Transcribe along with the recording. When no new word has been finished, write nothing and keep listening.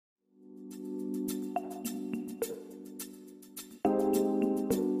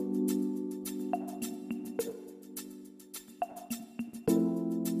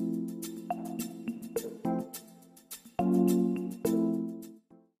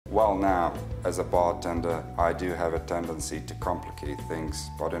Well, now, as a bartender, I do have a tendency to complicate things,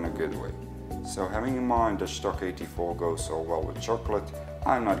 but in a good way. So having in mind that Stock 84 goes so well with chocolate,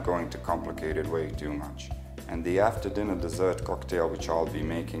 I'm not going to complicate it way too much. And the after dinner dessert cocktail which I'll be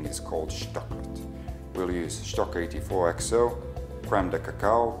making is called Stockolate. We'll use Stock 84 XO, Crème de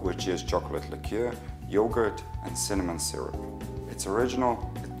Cacao, which is chocolate liqueur, yogurt and cinnamon syrup. It's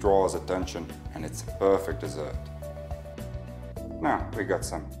original, it draws attention, and it's a perfect dessert. Now we got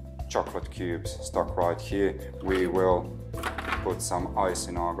some chocolate cubes stuck right here. We will put some ice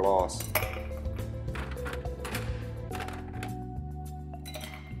in our glass.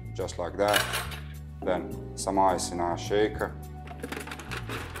 Just like that. Then some ice in our shaker.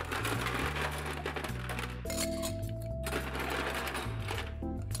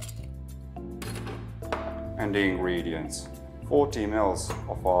 And the ingredients. 40 ml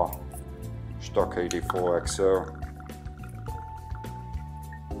of our Stock 84 XO.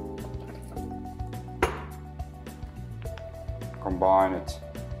 Combine it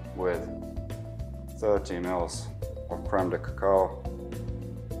with 30 ml of Crème de Cacao.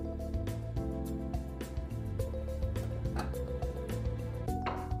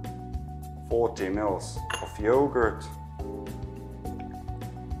 $40 ml of yogurt.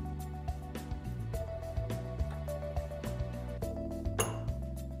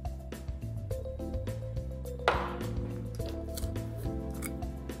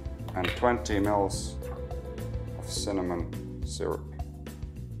 And 20 ml of cinnamon syrup.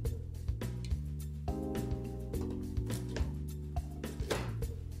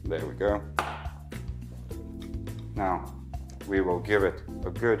 There we go. Now we will give it a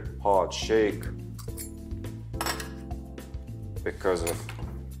good hard shake because of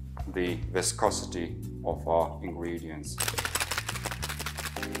the viscosity of our ingredients.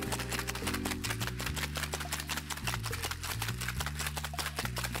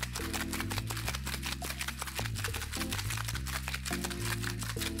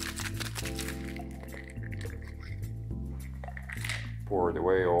 Pour it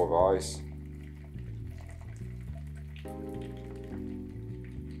away, all the ice.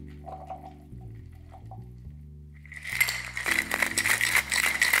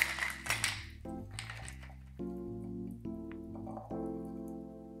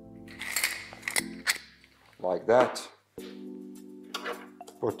 Like that.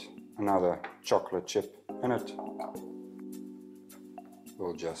 Put another chocolate chip in it.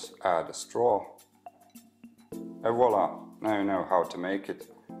 We'll just add a straw. And voila, now you know how to make it.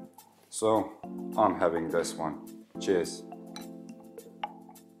 So I'm having this one. Cheers.